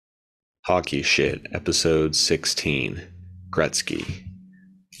Hockey Shit, Ep.16, Gretzky,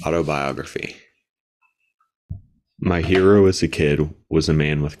 Autobiography. My hero as a kid was a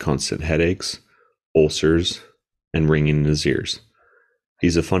man with constant headaches, ulcers, and ringing in his ears.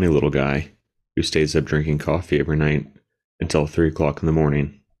 He's a funny little guy who stays up drinking coffee every night until 3 o'clock in the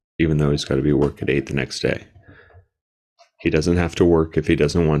morning, even though he's got to be at work at 8 the next day. He doesn't have to work if he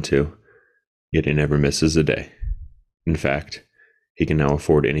doesn't want to, yet he never misses a day. In fact, he can now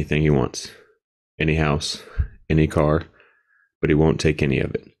afford anything he wants. Any house, any car, but he won't take any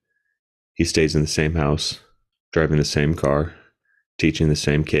of it. He stays in the same house, driving the same car, teaching the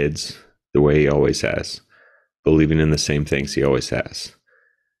same kids the way he always has, believing in the same things he always has.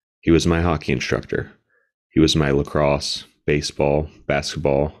 He was my hockey instructor. He was my lacrosse, baseball,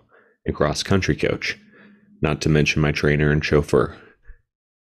 basketball, and cross-country coach, not to mention my trainer and chauffeur.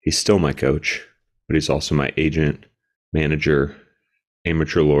 He's still my coach, but he's also my agent, manager,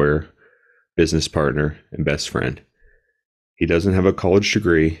 amateur lawyer, business partner, and best friend. He doesn't have a college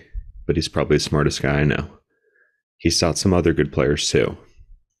degree, but he's probably the smartest guy I know. He's taught some other good players too.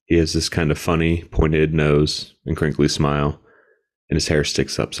 He has this kind of funny, pointed nose and crinkly smile, and his hair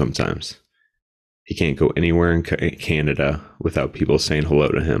sticks up sometimes. He can't go anywhere in Canada without people saying hello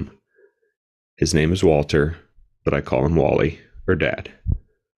to him. His name is Walter, but I call him Wally, or Dad.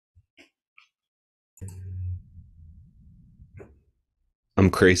 I'm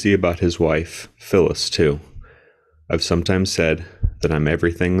crazy about his wife, Phyllis, too. I've sometimes said that I'm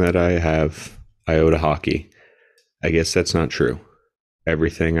everything that I owe to hockey. I guess that's not true.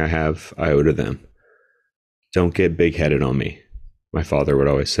 Everything I have, I owe to them. Don't get big-headed on me, my father would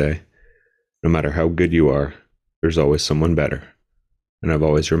always say. No matter how good you are, there's always someone better. And I've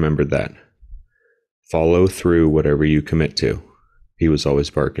always remembered that. Follow through whatever you commit to. He was always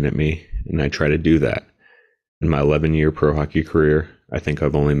barking at me, and I try to do that. In my 11-year pro hockey career, I think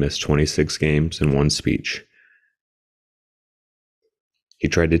I've only missed 26 games and one speech. He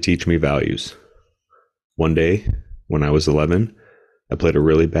tried to teach me values. One day, when I was 11, I played a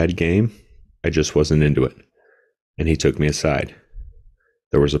really bad game. I just wasn't into it. And he took me aside.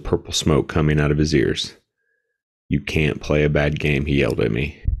 There was a purple smoke coming out of his ears. "You can't play a bad game," he yelled at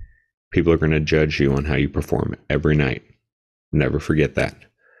me. "People are going to judge you on how you perform every night. Never forget that."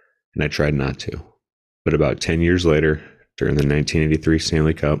 And I tried not to. But about 10 years later, during the 1983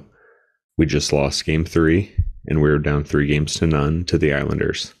 Stanley Cup, we just lost Game 3, and we were down 3-0 to the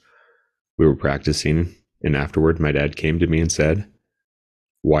Islanders. We were practicing, and afterward my dad came to me and said,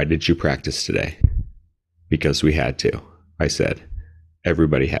 "Why did you practice today?" "Because we had to," I said.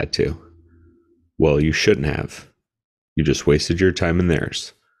 "Everybody had to." "Well, you shouldn't have. You just wasted your time and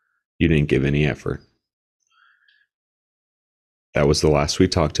theirs. You didn't give any effort." That was the last we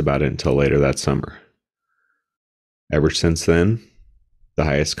talked about it until later that summer. Ever since then, the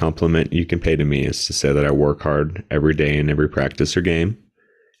highest compliment you can pay to me is to say that I work hard every day in every practice or game,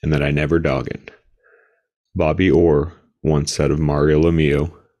 and that I never dog it. Bobby Orr once said of Mario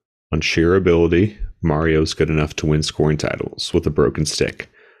Lemieux, "On sheer ability, Mario's good enough to win scoring titles with a broken stick.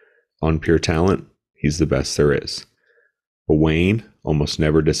 On pure talent, he's the best there is. But Wayne almost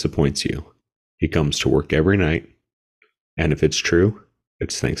never disappoints you. He comes to work every night, and if it's true,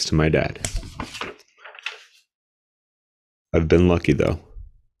 it's thanks to my dad." I've been lucky, though.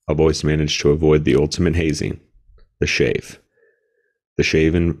 I've always managed to avoid the ultimate hazing, the shave. The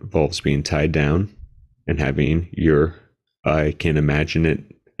shave involves being tied down and having your, I can imagine it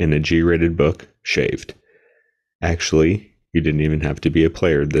in a G-rated book, shaved. Actually, you didn't even have to be a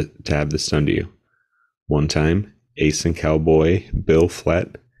player to have this done to you. One time, ace and cowboy Bill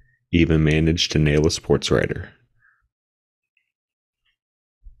Flett even managed to nail a sports writer.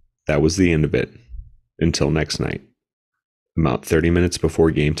 That was the end of it, until next night. About 30 minutes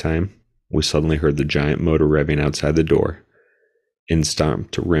before game time, we suddenly heard the giant motor revving outside the door. In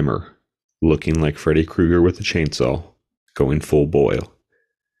stomped Rimmer, looking like Freddy Krueger with a chainsaw, going full boil.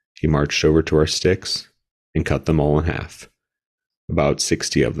 He marched over to our sticks and cut them all in half. About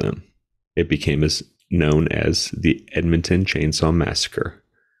 60 of them. It became known as the Edmonton Chainsaw Massacre.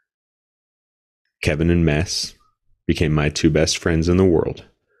 Kevin and Mess became my two best friends in the world.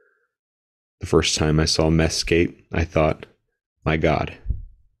 The first time I saw Mess skate, I thought, my God,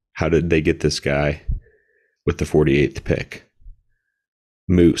 how did they get this guy with the 48th pick?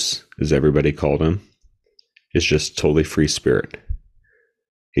 Moose, as everybody called him, is just totally free spirit.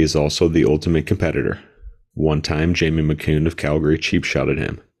 He is also the ultimate competitor. One time, Jamie McCune of Calgary cheap shotted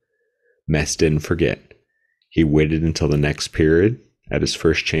him. Mess didn't forget. He waited until the next period at his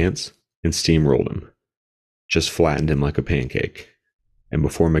first chance and steamrolled him. Just flattened him like a pancake. And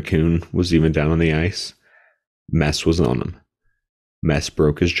before McCune was even down on the ice, Mess was on him. Mess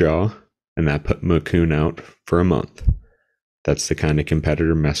broke his jaw and that put McCoon out for a month. That's the kind of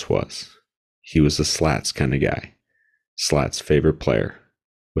competitor Mess was. He was a Slats kind of guy. Slats' favorite player.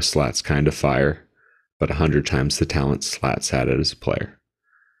 With Slats' kind of fire, but 100 times the talent Slats had as a player.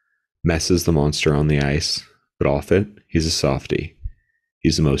 Mess is the monster on the ice, but off it, he's a softie.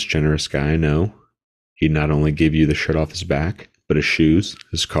 He's the most generous guy I know. He'd not only give you the shirt off his back, but his shoes,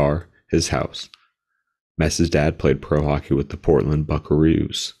 his car, his house. Mess's dad played pro hockey with the Portland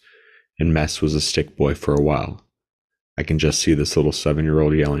Buckaroos, and Mess was a stick boy for a while. I can just see this little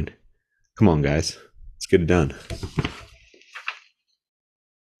 7-year-old yelling, "Come on, guys, let's get it done."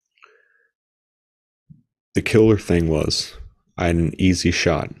 The killer thing was, I had an easy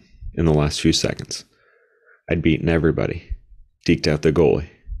shot in the last few seconds. I'd beaten everybody, deked out the goalie,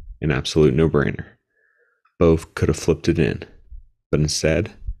 an absolute no-brainer. Both could have flipped it in, but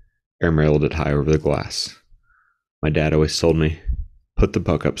instead, airmailed it high over the glass. My dad always told me, put the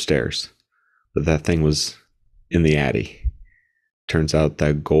puck upstairs, but that thing was in the Addy. Turns out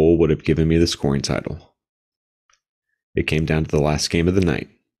that goal would have given me the scoring title. It came down to the last game of the night.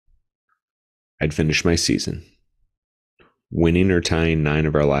 I'd finished my season. Winning or tying 9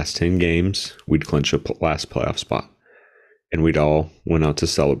 of our last 10 games, we'd clinch a last playoff spot, and we'd all went out to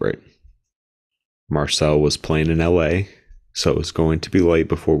celebrate. Marcel was playing in LA, so it was going to be late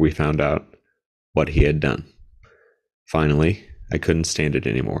before we found out what he had done. Finally, I couldn't stand it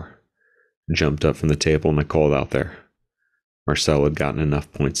anymore. I jumped up from the table and I called out there. Marcel had gotten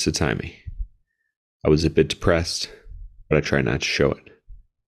enough points to tie me. I was a bit depressed, but I tried not to show it.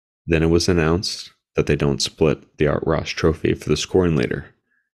 Then it was announced that they don't split the Art Ross trophy for the scoring leader,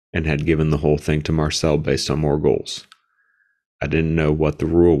 and had given the whole thing to Marcel based on more goals. I didn't know what the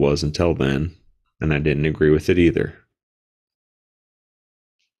rule was until then, and I didn't agree with it either.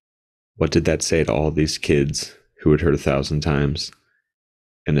 What did that say to all these kids who had heard 1,000 times,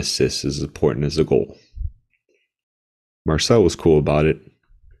 an assist is as important as a goal? Marcel was cool about it.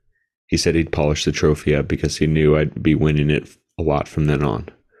 He said he'd polish the trophy up because he knew I'd be winning it a lot from then on.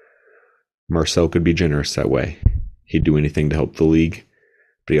 Marcel could be generous that way. He'd do anything to help the league,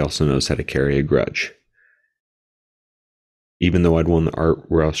 but he also knows how to carry a grudge. Even though I'd won the Art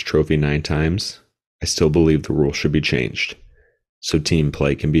Ross trophy 9 times, I still believe the rule should be changed, so team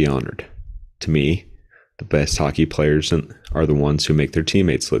play can be honored. To me, the best hockey players are the ones who make their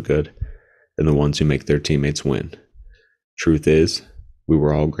teammates look good, and the ones who make their teammates win. Truth is, we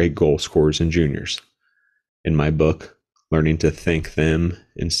were all great goal scorers in juniors. In my book, learning to think them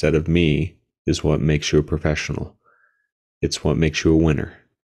instead of me is what makes you a professional. It's what makes you a winner.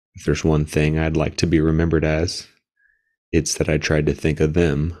 If there's one thing I'd like to be remembered as, it's that I tried to think of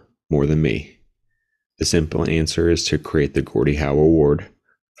them more than me. The simple answer is to create the Gordie Howe Award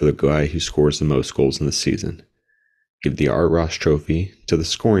for the guy who scores the most goals in the season. Give the Art Ross trophy to the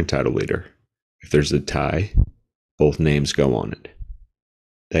scoring title leader. If there's a tie, both names go on it.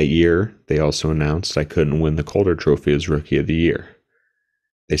 That year, they also announced I couldn't win the Calder Trophy as Rookie of the Year.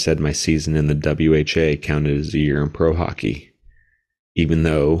 They said my season in the WHA counted as a year in pro hockey, even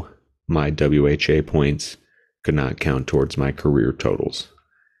though my WHA points could not count towards my career totals.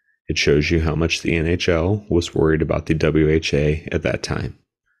 It shows you how much the NHL was worried about the WHA at that time.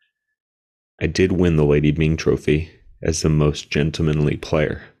 I did win the Lady Byng Trophy as the most gentlemanly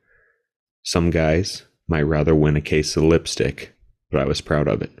player. Some guys might rather win a case of lipstick, but I was proud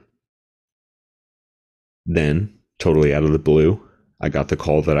of it. Then, totally out of the blue, I got the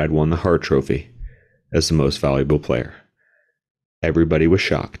call that I'd won the Hart Trophy as the most valuable player. Everybody was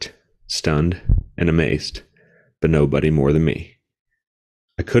shocked, stunned, and amazed, but nobody more than me.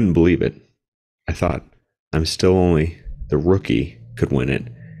 I couldn't believe it. I thought, I'm still only the rookie could win it.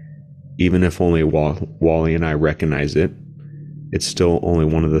 Even if only Wally and I recognize it, it's still only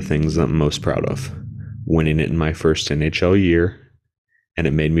one of the things I'm most proud of. Winning it in my first NHL year, and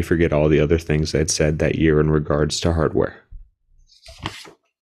it made me forget all the other things I'd said that year in regards to hardware.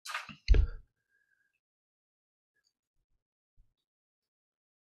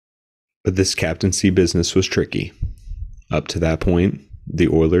 But this captaincy business was tricky. Up to that point, the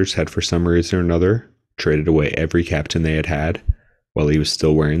Oilers had for some reason or another traded away every captain they had had while he was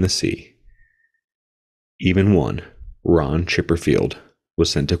still wearing the C. Even one, Ron Chipperfield, was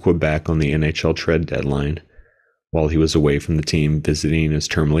sent to Quebec on the NHL trade deadline while he was away from the team visiting his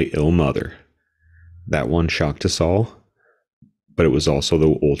terminally ill mother. That one shocked us all, but it was also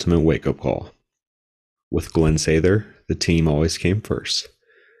the ultimate wake-up call. With Glenn Sather, the team always came first.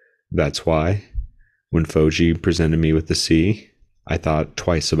 That's why, when Foji presented me with the C, I thought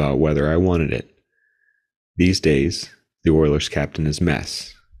twice about whether I wanted it. These days, the Oilers captain is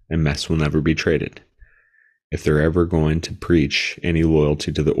Mess, and Mess will never be traded. If they're ever going to preach any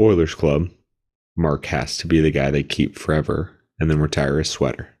loyalty to the Oilers club, Mark has to be the guy they keep forever and then retire his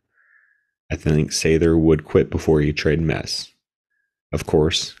sweater. I think Sather would quit before he traded Mess. Of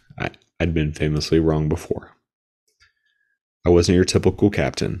course, I'd been famously wrong before. I wasn't your typical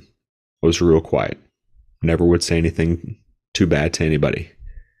captain. I was real quiet. Never would say anything too bad to anybody.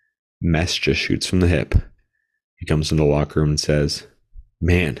 Mess just shoots from the hip. He comes into the locker room and says,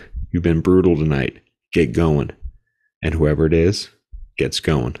 "Man, you've been brutal tonight. Get going." And whoever it is, gets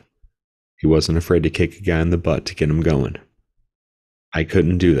going. He wasn't afraid to kick a guy in the butt to get him going. I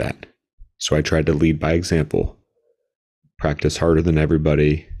couldn't do that, so I tried to lead by example. Practice harder than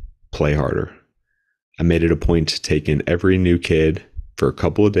everybody, play harder. I made it a point to take in every new kid for a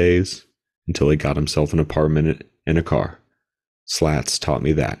couple of days until he got himself an apartment and a car. Slats taught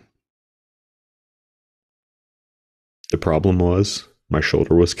me that. The problem was, my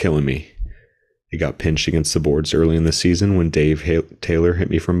shoulder was killing me. It got pinched against the boards early in the season when Dave Taylor hit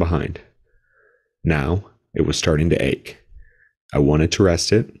me from behind. Now, it was starting to ache. I wanted to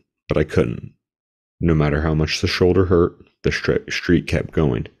rest it, but I couldn't. No matter how much the shoulder hurt, the streak kept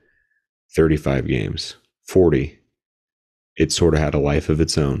going. 35 games, 40. It sort of had a life of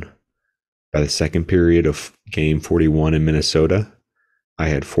its own. By the second period of game 41 in Minnesota, I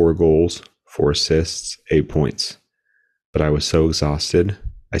had 4 goals, 4 assists, 8 points. But I was so exhausted,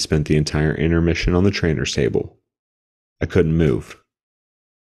 I spent the entire intermission on the trainer's table. I couldn't move.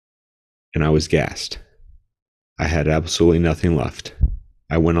 And I was gassed. I had absolutely nothing left.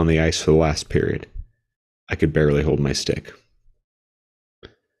 I went on the ice for the last period. I could barely hold my stick.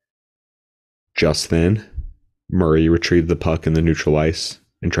 Just then, Murray retrieved the puck in the neutral ice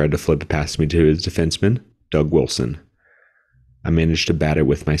and tried to flip it past me to his defenseman, Doug Wilson. I managed to bat it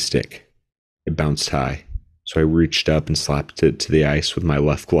with my stick. It bounced high, so I reached up and slapped it to the ice with my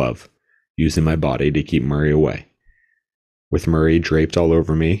left glove, using my body to keep Murray away. With Murray draped all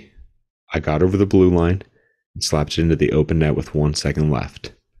over me, I got over the blue line and slapped it into the open net with 1 second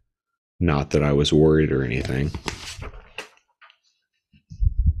left. Not that I was worried or anything.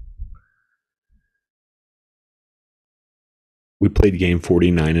 We played game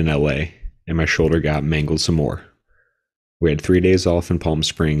 49 in LA, and my shoulder got mangled some more. We had 3 days off in Palm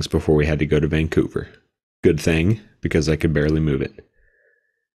Springs before we had to go to Vancouver. Good thing, because I could barely move it.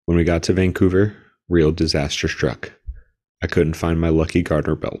 When we got to Vancouver, real disaster struck. I couldn't find my lucky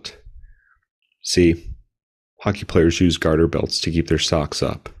garter belt. See, hockey players use garter belts to keep their socks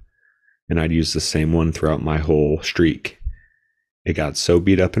up, and I'd used the same one throughout my whole streak. It got so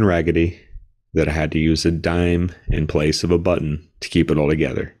beat up and raggedy that I had to use a dime in place of a button to keep it all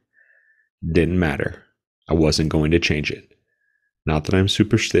together. Didn't matter. I wasn't going to change it. Not that I'm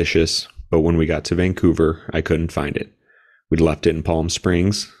superstitious, but when we got to Vancouver, I couldn't find it. We'd left it in Palm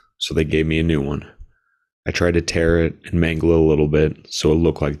Springs, so they gave me a new one. I tried to tear it and mangle it a little bit so it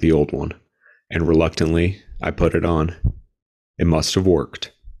looked like the old one, and reluctantly, I put it on. It must have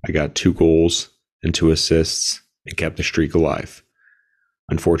worked. I got 2 goals and 2 assists and kept the streak alive.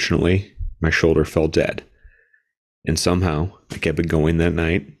 Unfortunately, my shoulder fell dead, and somehow I kept it going that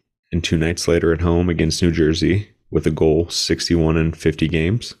night, and 2 nights later at home against New Jersey with a goal 61 in 50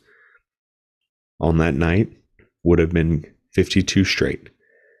 games. On that night would have been 52 straight.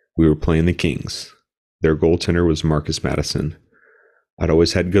 We were playing the Kings. Their goaltender was Marcus Madison. I'd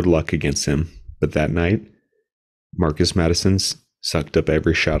always had good luck against him, but that night, Marcus Madison sucked up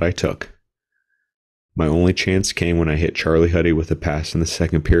every shot I took. My only chance came when I hit Charlie Huddy with a pass in the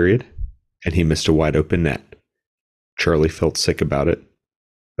second period, and he missed a wide open net. Charlie felt sick about it,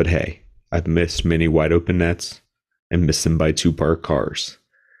 but hey, I've missed many wide open nets and missed them by 2 parked cars.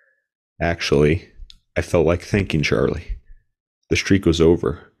 Actually, I felt like thanking Charlie. The streak was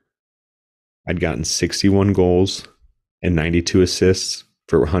over. I'd gotten 61 goals and 92 assists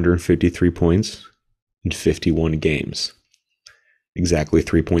for 153 points in 51 games. Exactly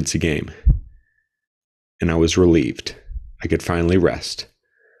 3 points a game. And I was relieved. I could finally rest.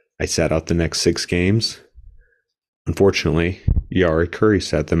 I sat out the next 6 games. Unfortunately, Yari Curry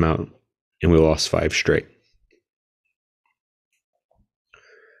sat them out, and we lost 5 straight.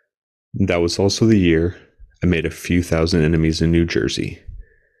 That was also the year I made a few thousand enemies in New Jersey.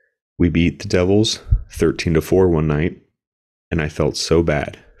 We beat the Devils 13-4 one night, and I felt so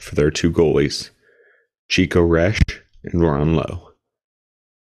bad for their 2 goalies, Chico Resch and Ron Lowe.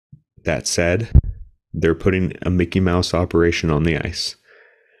 That said, they're putting a Mickey Mouse operation on the ice.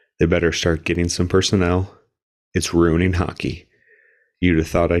 They better start getting some personnel. It's ruining hockey. You would have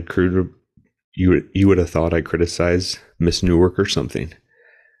thought I'd criticize Miss Newark or something.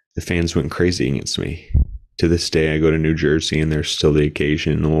 The fans went crazy against me. To this day, I go to New Jersey and there's still the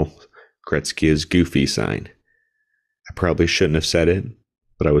occasional Gretzky is goofy sign. I probably shouldn't have said it,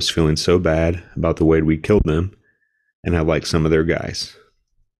 but I was feeling so bad about the way we killed them, and I liked some of their guys.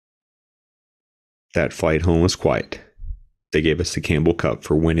 That flight home was quiet. They gave us the Campbell Cup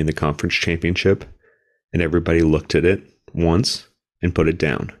for winning the conference championship, and everybody looked at it once and put it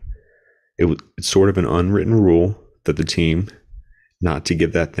down. It's sort of an unwritten rule that the team not to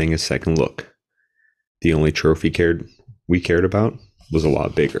give that thing a second look. The only trophy we cared about was a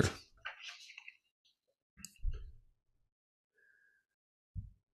lot bigger.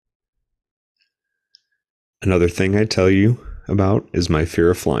 Another thing I tell you about is my fear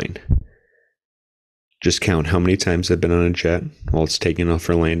of flying. Just count how many times I've been on a jet while it's taking off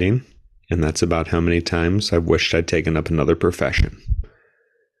for landing, and that's about how many times I've wished I'd taken up another profession.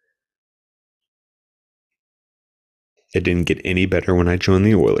 It didn't get any better when I joined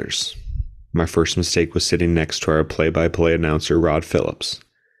the Oilers. My first mistake was sitting next to our play-by-play announcer, Rod Phillips.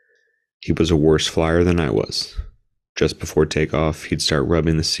 He was a worse flyer than I was. Just before takeoff, he'd start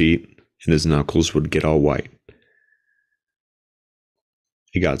rubbing the seat, and his knuckles would get all white.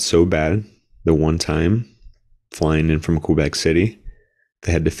 It got so bad that one time, flying in from Quebec City,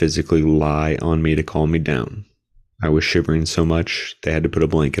 they had to physically lie on me to calm me down. I was shivering so much, they had to put a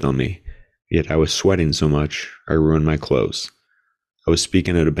blanket on me. Yet I was sweating so much, I ruined my clothes. I was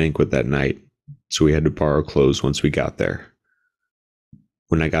speaking at a banquet that night, so we had to borrow clothes once we got there.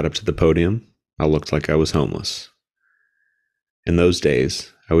 When I got up to the podium, I looked like I was homeless. In those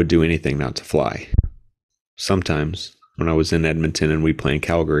days, I would do anything not to fly. Sometimes, when I was in Edmonton and we played in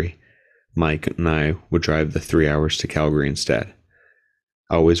Calgary, Mike and I would drive the 3 hours to Calgary instead.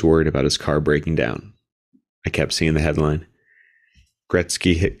 I always worried about his car breaking down. I kept seeing the headline,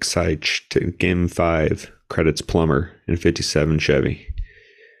 Gretzky hitchhiked to Game 5, credits plumber in 57 Chevy.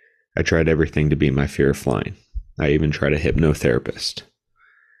 I tried everything to beat my fear of flying. I even tried a hypnotherapist.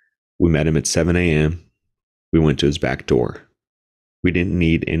 We met him at 7 a.m. We went to his back door. We didn't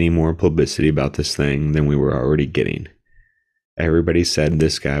need any more publicity about this thing than we were already getting. Everybody said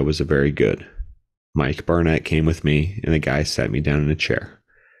this guy was a very good. Mike Barnett came with me, and the guy sat me down in a chair.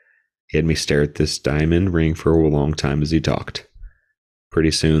 He had me stare at this diamond ring for a long time as he talked.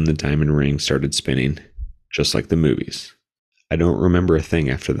 Pretty soon, the diamond ring started spinning, just like the movies. I don't remember a thing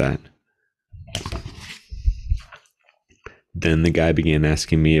after that. Then the guy began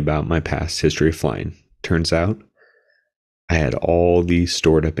asking me about my past history of flying. Turns out, I had all these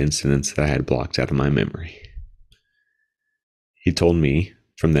stored up incidents that I had blocked out of my memory. He told me,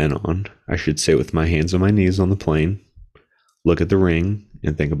 from then on, I should sit with my hands on my knees on the plane, look at the ring,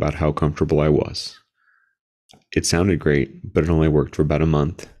 and think about how comfortable I was. It sounded great, but it only worked for about a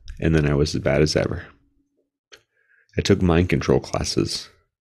month, and then I was as bad as ever. I took mind control classes.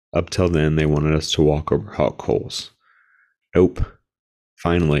 Up till then, they wanted us to walk over hot coals. Nope.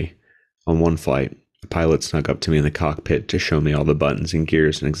 Finally, on one flight, a pilot snuck up to me in the cockpit to show me all the buttons and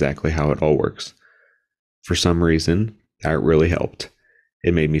gears and exactly how it all works. For some reason, that really helped.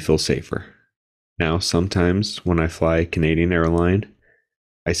 It made me feel safer. Now, sometimes when I fly Canadian Airline,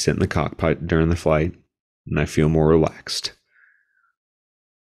 I sit in the cockpit during the flight, and I feel more relaxed.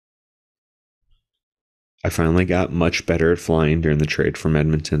 I finally got much better at flying during the trade from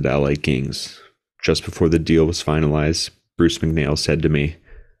Edmonton to LA Kings. Just before the deal was finalized, Bruce McNeil said to me,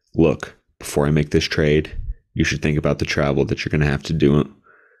 "Look, before I make this trade, you should think about the travel that you're going to have to do.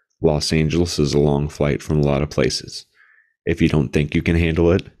 Los Angeles is a long flight from a lot of places. If you don't think you can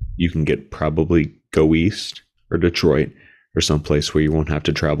handle it, you can probably go east or Detroit or someplace where you won't have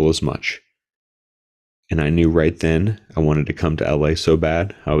to travel as much." And I knew right then I wanted to come to LA so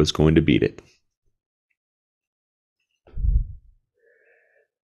bad I was going to beat it.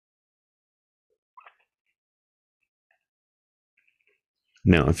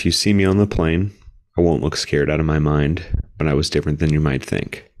 Now, if you see me on the plane, I won't look scared out of my mind, but I was different than you might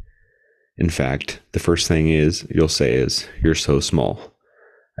think. In fact, the first thing you'll say is, "You're so small."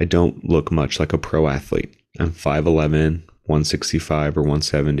 I don't look much like a pro athlete. I'm 5'11", 165 or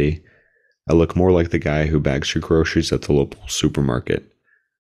 170. I look more like the guy who bags your groceries at the local supermarket.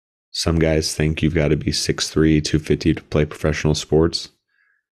 Some guys think you've got to be 6'3", 250 to play professional sports.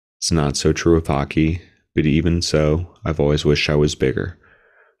 It's not so true of hockey, but even so, I've always wished I was bigger.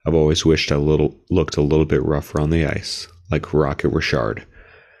 I've always wished I looked a little bit rougher on the ice, like Rocket Richard,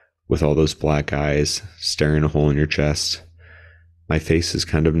 with all those black eyes staring a hole in your chest. My face is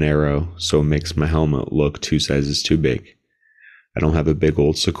kind of narrow, so it makes my helmet look 2 sizes too big. I don't have a big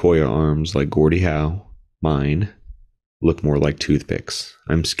old sequoia arms like Gordie Howe. Mine look more like toothpicks.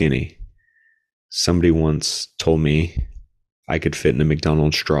 I'm skinny. Somebody once told me I could fit in a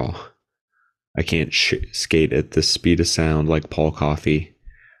McDonald's straw. I can't skate at the speed of sound like Paul Coffey.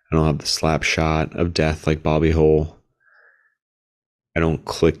 I don't have the slap shot of death like Bobby Hole. I don't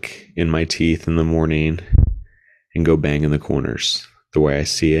click in my teeth in the morning and go bang in the corners. The way I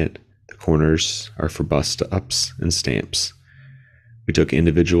see it, the corners are for bust ups and stamps. We took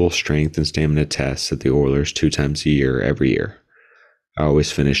individual strength and stamina tests at the Oilers 2 times a year every year. I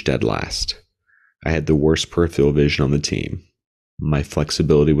always finished dead last. I had the worst peripheral vision on the team. My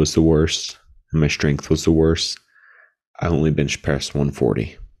flexibility was the worst, and my strength was the worst. I only bench pressed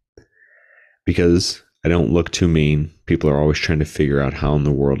 140. Because I don't look too mean, people are always trying to figure out how in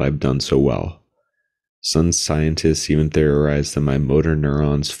the world I've done so well. Some scientists even theorize that my motor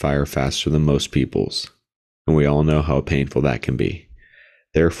neurons fire faster than most people's, and we all know how painful that can be.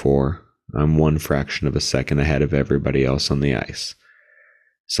 Therefore, I'm 1 fraction of a second ahead of everybody else on the ice.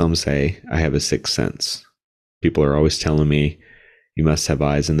 Some say I have a sixth sense. People are always telling me, you must have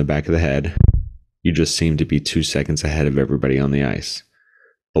eyes in the back of the head. You just seem to be 2 seconds ahead of everybody on the ice.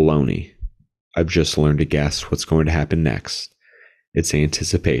 Baloney. I've just learned to guess what's going to happen next. It's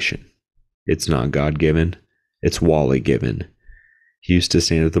anticipation. It's not God-given. It's Wally-given. He used to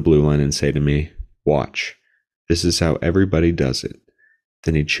stand at the blue line and say to me, watch. This is how everybody does it.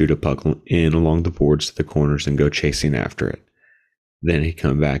 Then he'd shoot a puck in along the boards to the corners and go chasing after it. Then he'd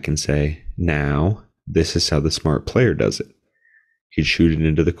come back and say, now, this is how the smart player does it. He'd shoot it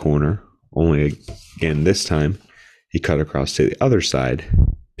into the corner, only again this time, he cut across to the other side,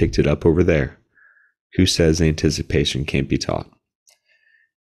 picked it up over there. Who says anticipation can't be taught?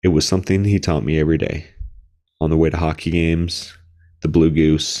 It was something he taught me every day. On the way to hockey games, the Blue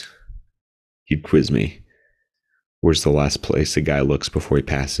Goose, he'd quiz me. Where's the last place a guy looks before he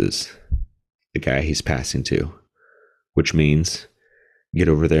passes? The guy he's passing to. Which means, get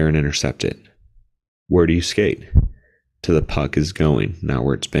over there and intercept it. Where do you skate? To the puck is going, not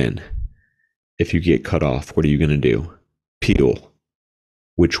where it's been. If you get cut off, what are you going to do? Peel.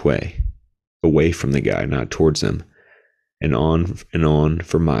 Which way? Away from the guy, not towards him. And on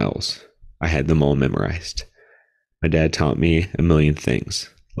for miles. I had them all memorized. My dad taught me a million things,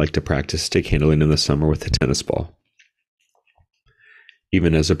 like to practice stick handling in the summer with a tennis ball.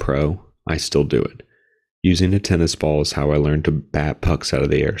 Even as a pro, I still do it. Using a tennis ball is how I learned to bat pucks out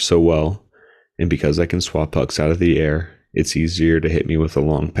of the air so well, and because I can swat pucks out of the air, it's easier to hit me with a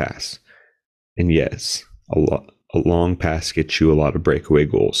long pass. And yes, a long pass gets you a lot of breakaway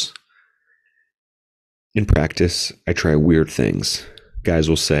goals. In practice, I try weird things. Guys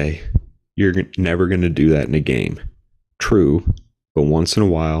will say, you're never going to do that in a game. True, but once in a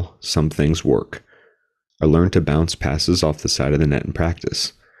while, some things work. I learned to bounce passes off the side of the net in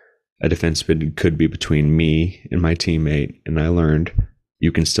practice. A defenseman could be between me and my teammate, and I learned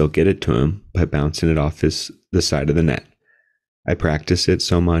you can still get it to him by bouncing it off the side of the net. I practice it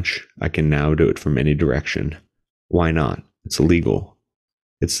so much, I can now do it from any direction. Why not? It's illegal.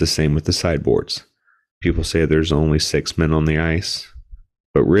 It's the same with the sideboards. People say there's only 6 men on the ice,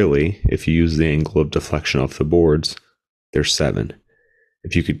 but really, if you use the angle of deflection off the boards, there's 7.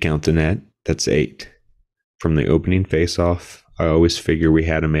 If you could count the net, that's 8. From the opening face-off, I always figure we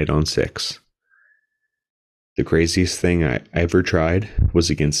had him 8 on 6. The craziest thing I ever tried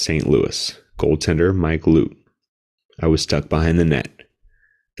was against St. Louis, goaltender Mike Lute. I was stuck behind the net.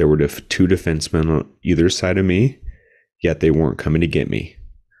 There were 2 defensemen on either side of me, yet they weren't coming to get me.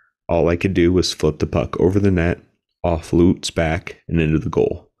 All I could do was flip the puck over the net, off Lute's back, and into the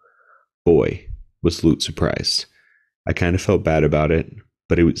goal. Boy, was Lute surprised. I kind of felt bad about it,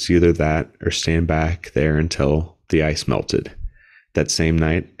 but it was either that or stand back there until the ice melted. That same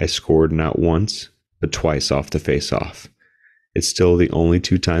night, I scored not once, but twice off the face-off. It's still the only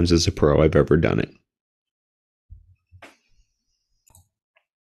 2 times as a pro I've ever done it.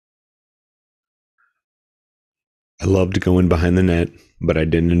 I loved going behind the net, but I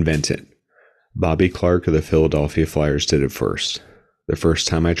didn't invent it. Bobby Clark of the Philadelphia Flyers did it first. The first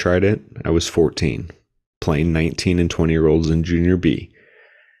time I tried it, I was 14, playing 19 and 20-year-olds in Junior B.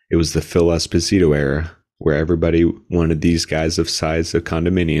 It was the Phil Esposito era, where everybody wanted these guys of size of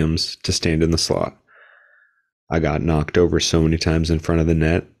condominiums to stand in the slot. I got knocked over so many times in front of the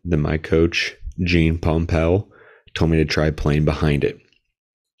net that my coach, Gene Pompel, told me to try playing behind it.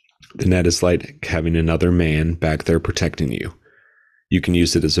 The net is like having another man back there protecting you. You can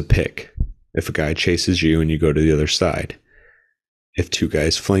use it as a pick. If a guy chases you and you go to the other side. If 2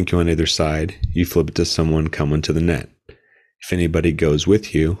 guys flank you on either side, you flip it to someone coming to the net. If anybody goes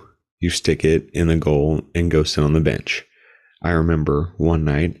with you, you stick it in the goal and go sit on the bench. I remember one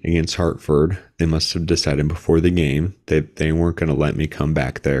night against Hartford, they must have decided before the game that they weren't going to let me come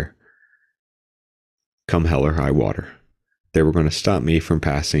back there. Come hell or high water. They were going to stop me from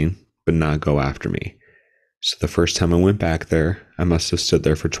passing, but not go after me. So the first time I went back there, I must have stood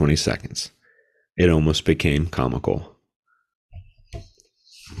there for 20 seconds. It almost became comical.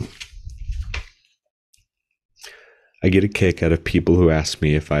 I get a kick out of people who ask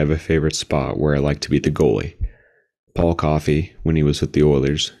me if I have a favorite spot where I like to be the goalie. Paul Coffey, when he was with the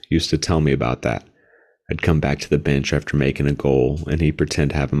Oilers, used to tell me about that. I'd come back to the bench after making a goal, and he'd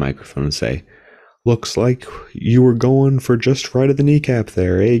pretend to have a microphone and say, "Looks like you were going for just right of the kneecap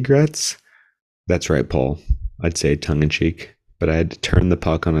there, eh, Gretz?" "That's right, Paul," I'd say tongue-in-cheek, but I had to turn the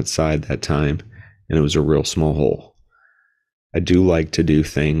puck on its side that time, and it was a real small hole. I do like to do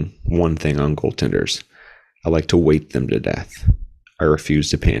one thing on goaltenders. I like to weight them to death. I refuse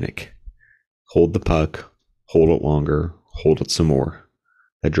to panic. Hold the puck, hold it longer, hold it some more.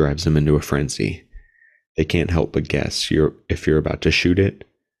 That drives them into a frenzy. They can't help but guess if you're about to shoot it.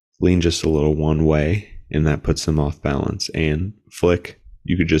 Lean just a little one way, and that puts them off balance. And flick,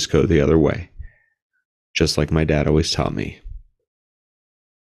 you could just go the other way. Just like my dad always taught me.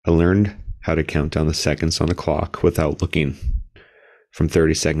 I learned how to count down the seconds on the clock without looking. From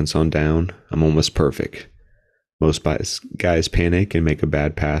 30 seconds on down, I'm almost perfect. Most guys panic and make a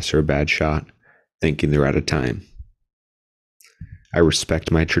bad pass or a bad shot, thinking they're out of time. I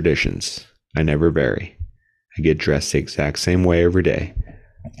respect my traditions. I never vary. I get dressed the exact same way every day.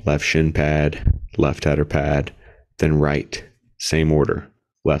 Left shin pad, left outer pad, then right. Same order.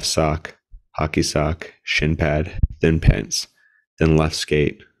 Left sock, hockey sock, shin pad, then pants. Then left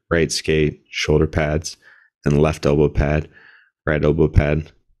skate, right skate, shoulder pads, then left elbow pad, right elbow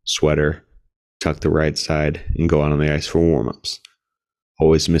pad, sweater, tuck the right side, and go out on the ice for warm-ups.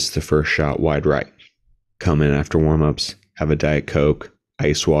 Always miss the first shot wide right. Come in after warm-ups, have a Diet Coke,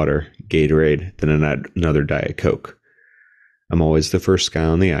 ice water, Gatorade, then another Diet Coke. I'm always the first guy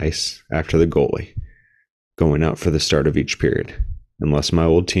on the ice after the goalie, going out for the start of each period, unless my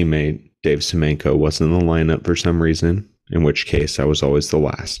old teammate, Dave Semenko, wasn't in the lineup for some reason, in which case I was always the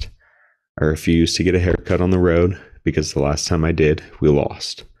last. I refused to get a haircut on the road because the last time I did, we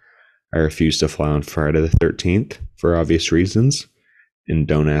lost. I refuse to fly on Friday the 13th for obvious reasons, and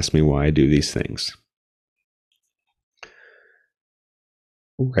don't ask me why I do these things.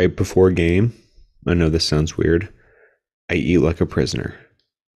 Right before a game, I know this sounds weird, I eat like a prisoner.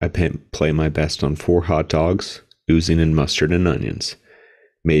 I play my best on 4 hot dogs, oozing in mustard and onions.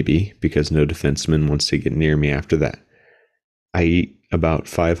 Maybe because no defenseman wants to get near me after that. I eat about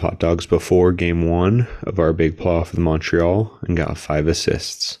 5 hot dogs before game 1 of our big playoff with Montreal and got 5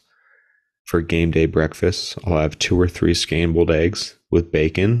 assists. For game day breakfast, I'll have 2 or 3 scrambled eggs with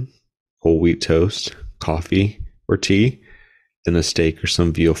bacon, whole wheat toast, coffee or tea, then a steak or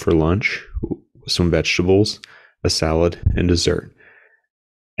some veal for lunch, some vegetables, a salad, and dessert.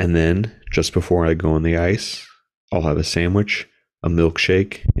 And then, just before I go on the ice, I'll have a sandwich, a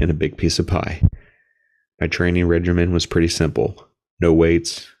milkshake, and a big piece of pie. My training regimen was pretty simple. No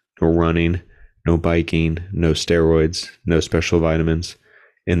weights, no running, no biking, no steroids, no special vitamins.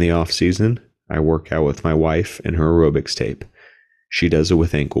 In the off season, I work out with my wife and her aerobics tape. She does it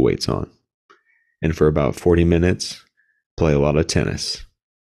with ankle weights on. And for about 40 minutes, play a lot of tennis,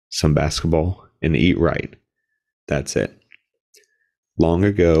 some basketball, and eat right. That's it. Long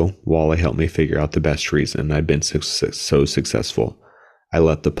ago, Wally helped me figure out the best reason I'd been so successful. I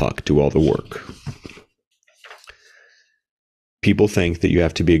let the puck do all the work. People think that you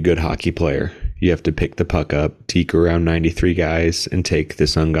have to be a good hockey player. You have to pick the puck up, deke around 93 guys, and take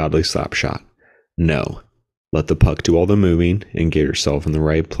this ungodly slap shot. No. Let the puck do all the moving and get yourself in the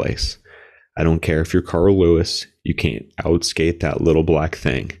right place. I don't care if you're Carl Lewis, you can't outskate that little black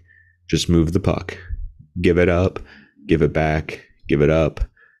thing. Just move the puck. Give it up, give it back, give it up.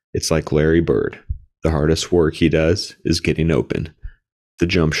 It's like Larry Bird. The hardest work he does is getting open. The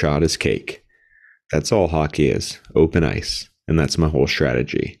jump shot is cake. That's all hockey is, open ice. And that's my whole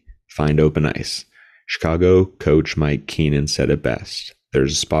strategy. Find open ice. Chicago coach Mike Keenan said it best.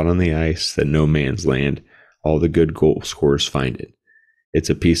 There's a spot on the ice that no man's land. All the good goal scorers find it. It's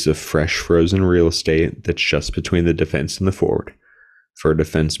a piece of fresh frozen real estate that's just between the defense and the forward. For a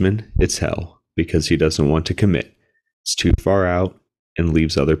defenseman, it's hell because he doesn't want to commit. It's too far out and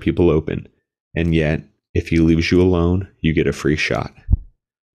leaves other people open. And yet, if he leaves you alone, you get a free shot.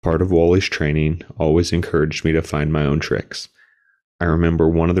 Part of Wally's training always encouraged me to find my own tricks. I remember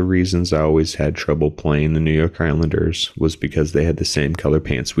one of the reasons I always had trouble playing the New York Islanders was because they had the same color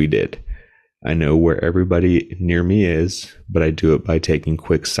pants we did. I know where everybody near me is, but I do it by taking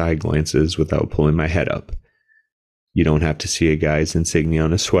quick side glances without pulling my head up. You don't have to see a guy's insignia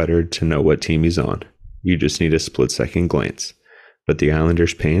on a sweater to know what team he's on. You just need a split-second glance. But the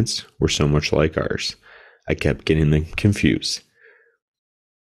Islanders' pants were so much like ours. I kept getting them confused.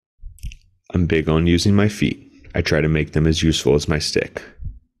 I'm big on using my feet. I try to make them as useful as my stick.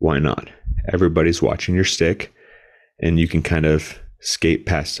 Why not? Everybody's watching your stick, and you can kind of skate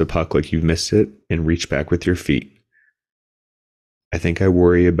past the puck like you've missed it and reach back with your feet. I think I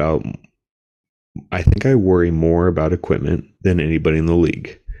worry about I think I worry more about equipment than anybody in the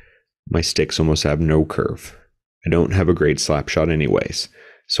league. My sticks almost have no curve. I don't have a great slap shot anyways,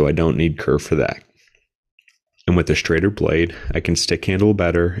 so I don't need curve for that. And with a straighter blade, I can stick handle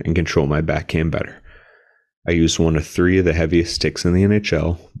better and control my backhand better. I use one of 3 of the heaviest sticks in the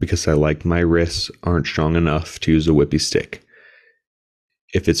NHL because I like my wrists aren't strong enough to use a whippy stick.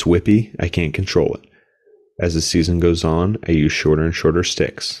 If it's whippy, I can't control it. As the season goes on, I use shorter and shorter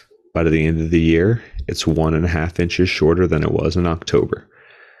sticks. By the end of the year, it's 1.5 inches shorter than it was in October.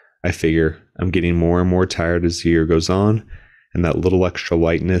 I figure I'm getting more and more tired as the year goes on, and that little extra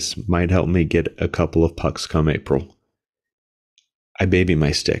lightness might help me get a couple of pucks come April. I baby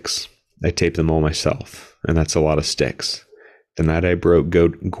my sticks. I tape them all myself, and that's a lot of sticks. The night I broke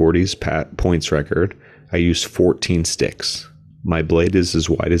Gordy's points record, I used 14 sticks. My blade is as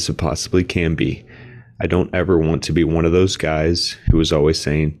wide as it possibly can be. I don't ever want to be one of those guys who is always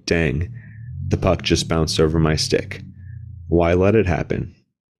saying, "Dang, the puck just bounced over my stick." Why let it happen?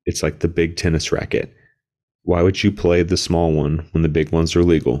 It's like the big tennis racket. Why would you play the small one when the big ones are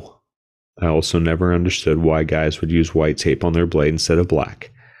legal? I also never understood why guys would use white tape on their blade instead of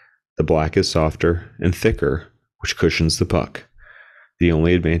black. The black is softer and thicker, which cushions the puck. The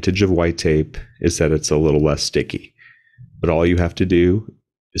only advantage of white tape is that it's a little less sticky. But all you have to do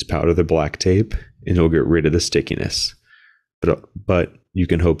is powder the black tape and you'll get rid of the stickiness. But you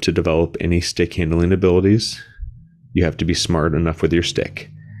can hope to develop any stick handling abilities. You have to be smart enough with your stick.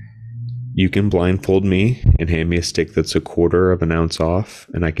 You can blindfold me and hand me a stick that's 1/4 of an ounce off,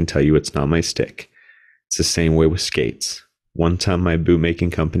 and I can tell you it's not my stick. It's the same way with skates. One time my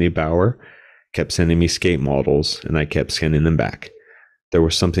bootmaking company, Bauer, kept sending me skate models, and I kept scanning them back. There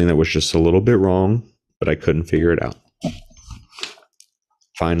was something that was just a little bit wrong, but I couldn't figure it out.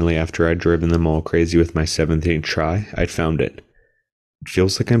 Finally, after I'd driven them all crazy with my 17th try, I'd found it. "It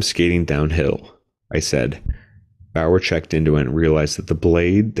feels like I'm skating downhill," I said. Bauer checked into it and realized that the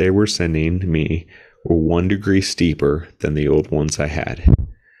blade they were sending me were 1 degree steeper than the old ones I had.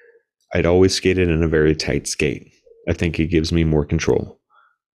 I'd always skated in a very tight skate. I think it gives me more control.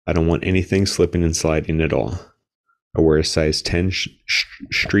 I don't want anything slipping and sliding at all. I wear a size 10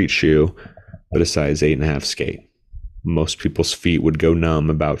 street shoe, but a size 8.5 skate. Most people's feet would go numb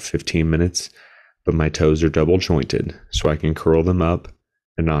about 15 minutes, but my toes are double jointed, so I can curl them up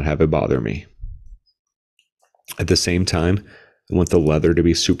and not have it bother me. At the same time, I want the leather to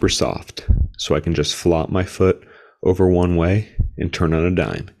be super soft, so I can just flop my foot over one way and turn on a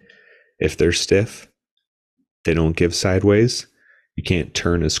dime. If they're stiff, they don't give sideways, you can't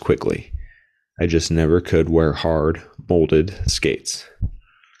turn as quickly. I just never could wear hard, molded skates.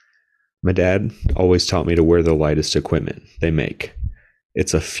 My dad always taught me to wear the lightest equipment they make.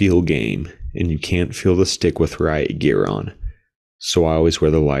 It's a feel game, and you can't feel the stick with riot gear on. So I always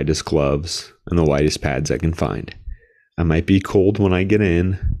wear the lightest gloves and the lightest pads I can find. I might be cold when I get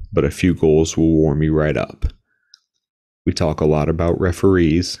in, but a few goals will warm me right up. We talk a lot about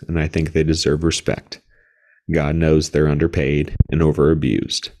referees, and I think they deserve respect. God knows they're underpaid and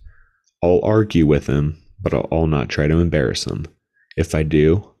overabused. I'll argue with them, but I'll not try to embarrass them. If I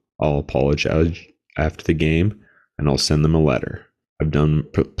do, I'll apologize after the game, and I'll send them a letter. I've done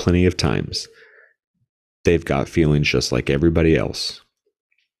plenty of times. They've got feelings just like everybody else.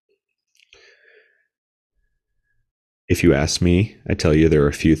 If you ask me, I tell you there are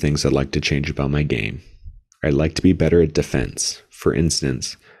a few things I'd like to change about my game. I'd like to be better at defense. For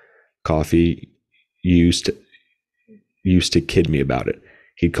instance, Coffee used to kid me about it.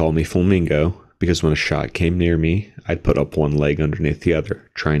 He'd call me Flamingo because when a shot came near me, I'd put up one leg underneath the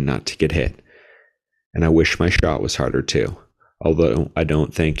other, trying not to get hit. And I wish my shot was harder too, although I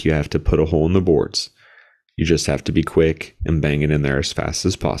don't think you have to put a hole in the boards. You just have to be quick and bang it in there as fast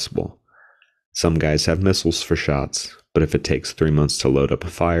as possible. Some guys have missiles for shots, but if it takes 3 months to load up a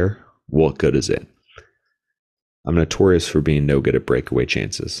fire, what good is it? I'm notorious for being no good at breakaway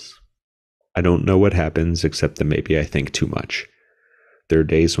chances. I don't know what happens except that maybe I think too much. There are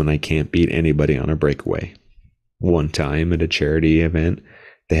days when I can't beat anybody on a breakaway. One time at a charity event,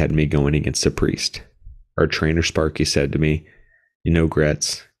 they had me going against a priest. Our trainer Sparky said to me, "You know,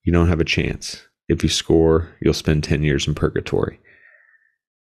 Gretz, you don't have a chance. If you score, you'll spend 10 years in purgatory."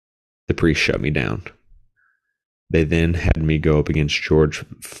 The priest shut me down. They then had me go up against George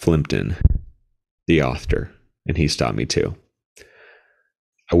Flimpton, the author, and he stopped me too.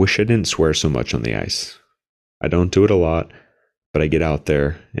 I wish I didn't swear so much on the ice. I don't do it a lot, but I get out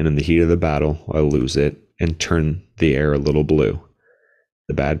there, and in the heat of the battle, I lose it and turn the air a little blue.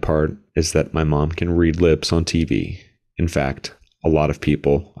 The bad part is that my mom can read lips on TV. In fact, a lot of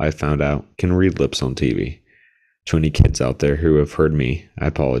people, I've found out, can read lips on TV. To any kids out there who have heard me, I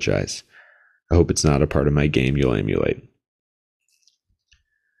apologize. I hope it's not a part of my game you'll emulate.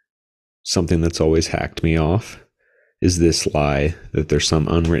 Something that's always hacked me off is this lie that there's some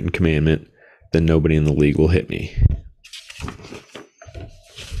unwritten commandment that nobody in the league will hit me.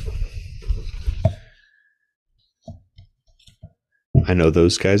 I know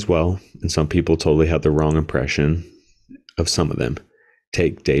those guys well, and some people totally have the wrong impression of some of them.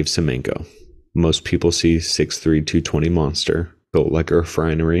 Take Dave Semenko. Most people see 6'3", 220 monster, built like a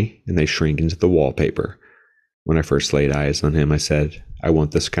refinery, and they shrink into the wallpaper. When I first laid eyes on him, I said, I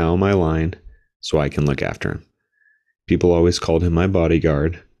want this guy on my line so I can look after him. People always called him my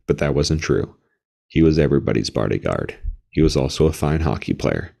bodyguard, but that wasn't true. He was everybody's bodyguard. He was also a fine hockey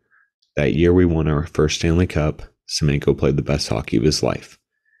player. That year we won our first Stanley Cup, Semenko played the best hockey of his life.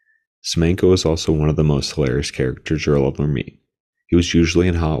 Semenko was also one of the most hilarious characters you'll ever meet. He was usually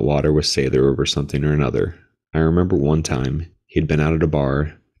in hot water with Sailor over something or another. I remember one time he'd been out at a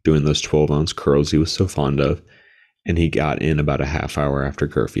bar doing those 12-ounce curls he was so fond of, and he got in about a half hour after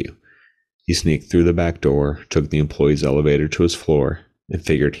curfew. He sneaked through the back door, took the employee's elevator to his floor, and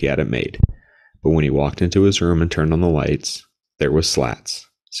figured he had it made. But when he walked into his room and turned on the lights, there was Slats,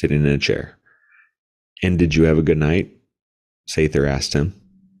 sitting in a chair. And did you have a good night? Sather asked him.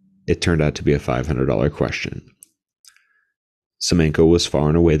 It turned out to be a $500 question. Semenko was far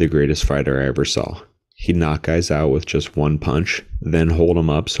and away the greatest fighter I ever saw. He'd knock guys out with just one punch, then hold them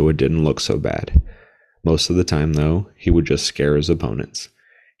up so it didn't look so bad. Most of the time, though, he would just scare his opponents.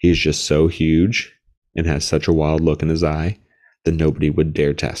 He's just so huge and has such a wild look in his eye that nobody would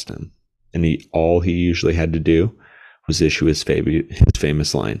dare test him. And all he usually had to do was issue his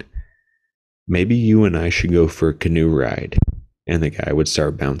famous line, maybe you and I should go for a canoe ride. And the guy would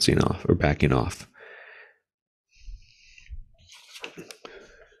start bouncing off or backing off.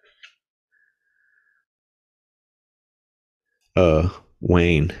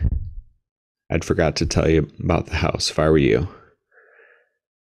 Wayne, I'd forgot to tell you about the house if I were you.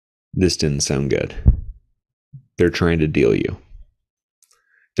 This didn't sound good. They're trying to deal you.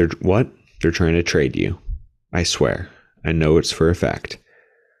 What? They're trying to trade you. I swear. I know it's for a fact.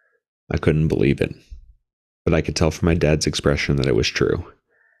 I couldn't believe it. But I could tell from my dad's expression that it was true.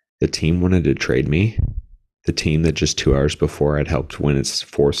 The team wanted to trade me. The team that just 2 hours before I'd helped win its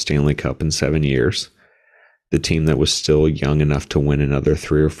 4th Stanley Cup in 7 years. The team that was still young enough to win another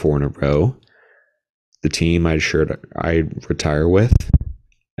 3 or 4 in a row. The team I'd retire with.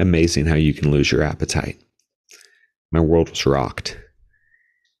 Amazing how you can lose your appetite. My world was rocked.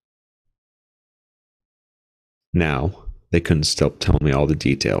 Now, they couldn't stop telling me all the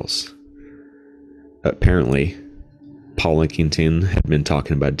details. Apparently, Paul Linkington had been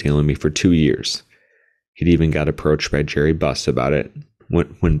talking about dealing me for 2 years. He'd even got approached by Jerry Buss about it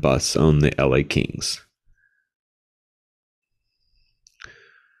when Buss owned the LA Kings.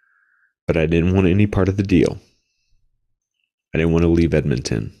 But I didn't want any part of the deal. I didn't want to leave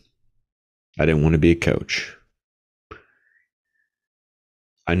Edmonton. I didn't want to be a coach.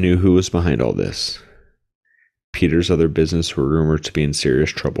 I knew who was behind all this. Peter's other business were rumored to be in serious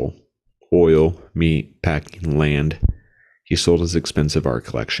trouble. Oil, meat, packing, land. He sold his expensive art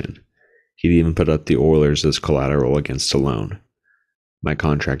collection. He'd even put up the Oilers as collateral against a loan. My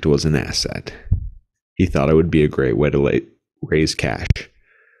contract was an asset. He thought it would be a great way to raise cash.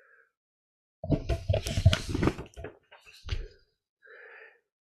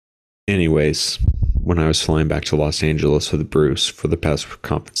 Anyways, when I was flying back to Los Angeles with Bruce for the press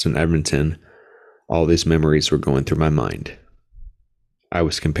conference in Edmonton, all these memories were going through my mind. I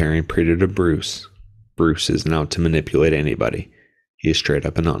was comparing Peter to Bruce. Bruce isn't out to manipulate anybody. He is straight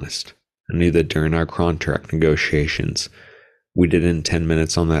up and honest. I knew that during our contract negotiations, we did it in 10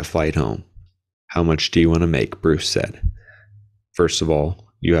 minutes on that flight home. How much do you want to make? Bruce said. First of all,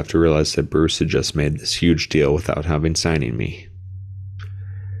 you have to realize that Bruce had just made this huge deal without having signing me.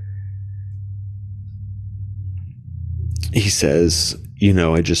 He says,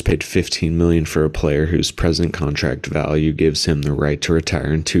 I just paid $15 million for a player whose present contract value gives him the right to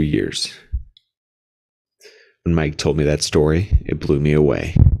retire in 2 years. When Mike told me that story, it blew me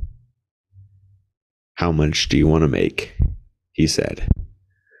away. How much do you want to make? He said.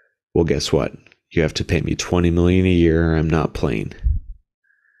 Well, guess what? You have to pay me $20 million a year or I'm not playing.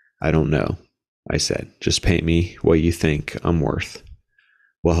 I don't know, I said. Just pay me what you think I'm worth.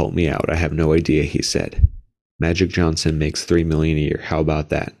 Well, help me out. I have no idea, he said. Magic Johnson makes $3 million a year. How about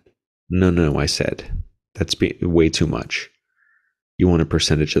that? No, I said. That's way too much. You want a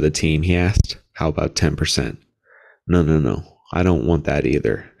percentage of the team, he asked. How about 10%? No. I don't want that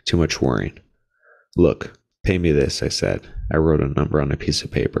either. Too much worrying. Look, pay me this, I said. I wrote a number on a piece of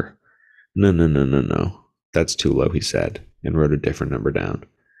paper. No. That's too low, he said, and wrote a different number down.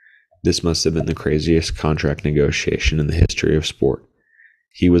 This must have been the craziest contract negotiation in the history of sport.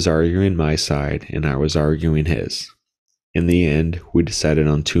 He was arguing my side, and I was arguing his. In the end, we decided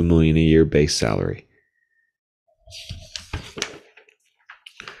on $2 million a year base salary.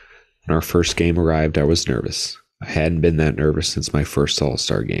 When our first game arrived, I was nervous. I hadn't been that nervous since my first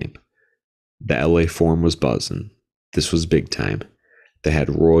All-Star game. The LA Forum was buzzing. This was big time. They had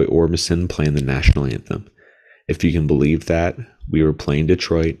Roy Orbison playing the national anthem. If you can believe that, we were playing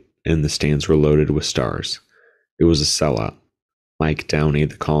Detroit, and the stands were loaded with stars. It was a sellout. Mike Downey,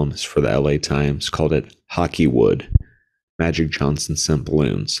 the columnist for the LA Times, called it Hockeywood. Magic Johnson sent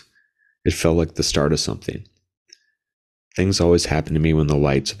balloons. It felt like the start of something. Things always happen to me when the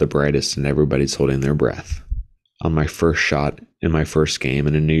lights are the brightest and everybody's holding their breath. On my first shot in my first game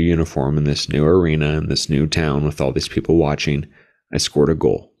in a new uniform in this new arena in this new town with all these people watching, I scored a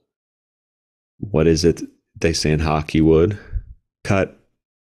goal. What is it they say in Hockeywood? Cut.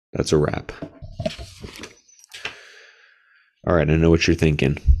 That's a wrap. All right, I know what you're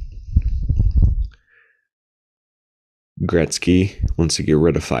thinking. Gretzky wants to get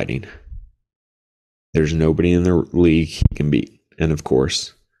rid of fighting. There's nobody in the league he can beat. And of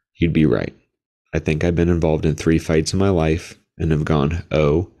course, you'd be right. I think I've been involved in 3 fights in my life and have gone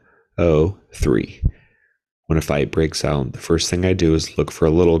 0-0-3. When a fight breaks out, the first thing I do is look for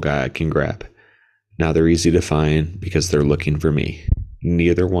a little guy I can grab. Now they're easy to find because they're looking for me.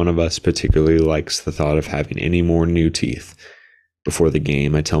 Neither one of us particularly likes the thought of having any more new teeth. Before the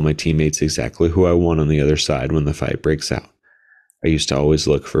game, I tell my teammates exactly who I want on the other side when the fight breaks out. I used to always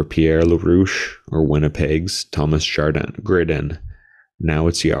look for Pierre LaRouche or Winnipeg's Thomas Gridden. Now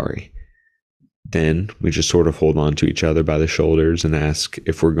it's Yari. Then we just sort of hold on to each other by the shoulders and ask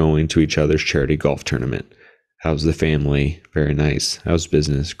if we're going to each other's charity golf tournament. How's the family? Very nice. How's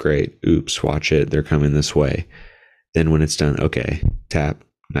business? Great. Oops, watch it. They're coming this way. Then when it's done, okay, tap.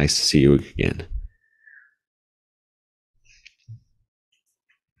 Nice to see you again.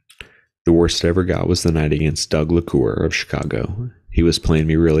 The worst I ever got was the night against Doug LaCour of Chicago. He was playing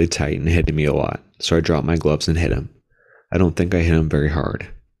me really tight and hitting me a lot, so I dropped my gloves and hit him. I don't think I hit him very hard.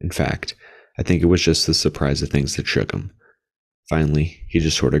 In fact, I think it was just the surprise of things that shook him. Finally, he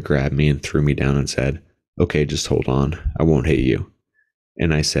just sort of grabbed me and threw me down and said, "Okay, just hold on. I won't hit you."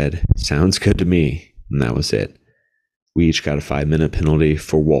 And I said, "Sounds good to me." And that was it. We each got a 5-minute penalty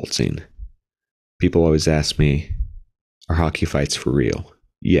for waltzing. People always ask me, are hockey fights for real?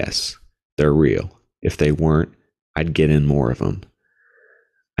 Yes, they're real. If they weren't, I'd get in more of them.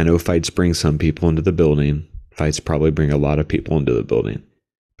 I know fights bring some people into the building. Fights probably bring a lot of people into the building.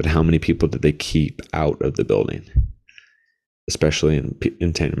 But how many people did they keep out of the building? Especially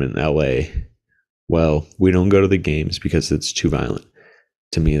in Tenement, LA. Well, we don't go to the games because it's too violent.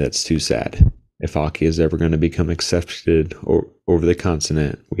 To me, that's too sad. If hockey is ever going to become accepted over the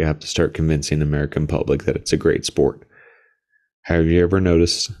continent, we have to start convincing the American public that it's a great sport. Have you ever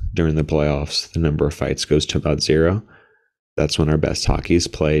noticed during the playoffs, the number of fights goes to about 0? That's when our best hockey is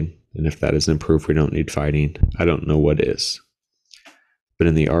played, and if that isn't proof we don't need fighting, I don't know what is. But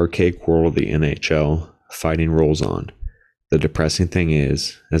in the archaic world of the NHL, fighting rolls on. The depressing thing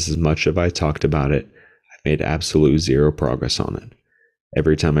is, as much as I talked about it, I've made absolute 0 progress on it.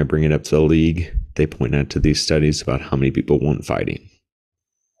 Every time I bring it up to the league, they point out to these studies about how many people want fighting.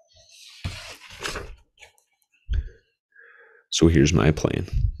 So here's my plan.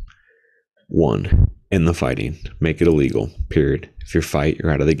 1, end the fighting. Make it illegal, period. If you fight,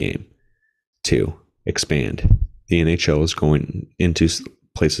 you're out of the game. 2, expand. The NHL is going into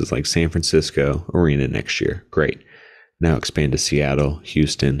places like San Francisco Arena next year. Great. Now expand to Seattle,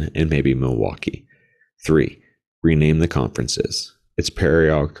 Houston, and maybe Milwaukee. 3, rename the conferences. It's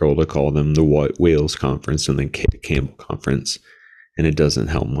patriarchal to call them the Wales Conference and the Campbell Conference, and it doesn't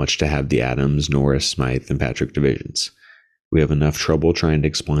help much to have the Adams, Norris, Smythe, and Patrick divisions. We have enough trouble trying to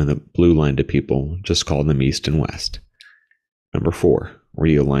explain the blue line to people. Just call them East and West. 4,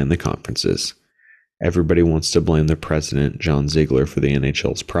 realign the conferences. Everybody wants to blame the president, John Ziegler, for the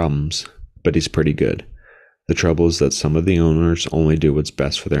NHL's problems, but he's pretty good. The trouble is that some of the owners only do what's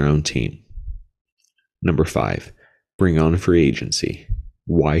best for their own team. 5, bring on free agency.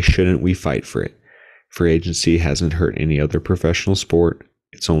 Why shouldn't we fight for it? Free agency hasn't hurt any other professional sport.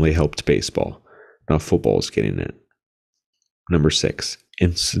 It's only helped baseball. Now football is getting it. 6,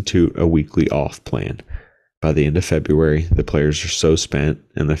 institute a weekly off plan. By the end of February, the players are so spent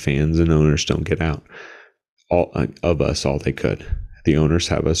and the fans and owners don't get out all they could. The owners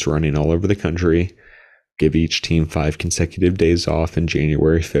have us running all over the country. Give each team 5 consecutive days off in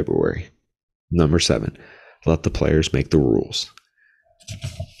January, February. 7, let the players make the rules.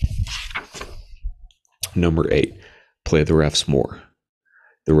 Number 8, play the refs more.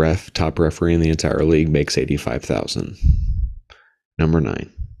 The top referee in the entire league makes $85,000. Number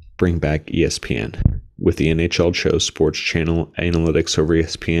 9, bring back ESPN. With the NHL chose Sports Channel analytics over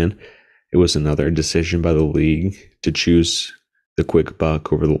ESPN, it was another decision by the league to choose the quick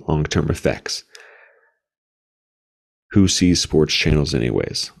buck over the long-term effects. Who sees sports channels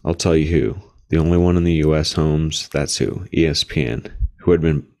anyways? I'll tell you who. The only one in the US homes, that's who, ESPN, who had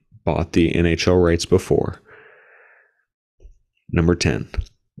been bought the NHL rights before. Number 10,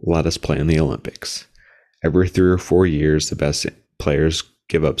 let us play in the Olympics. Every 3 or 4 years, the best players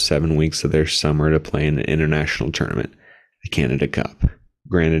give up 7 weeks of their summer to play in an international tournament, the Canada Cup.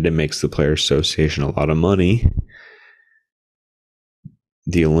 Granted, it makes the Players Association a lot of money.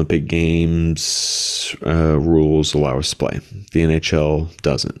 The Olympic Games rules allow us to play. The NHL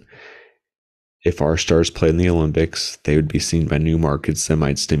doesn't. If our stars played in the Olympics, they would be seen by new markets that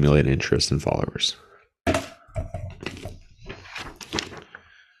might stimulate interest and followers.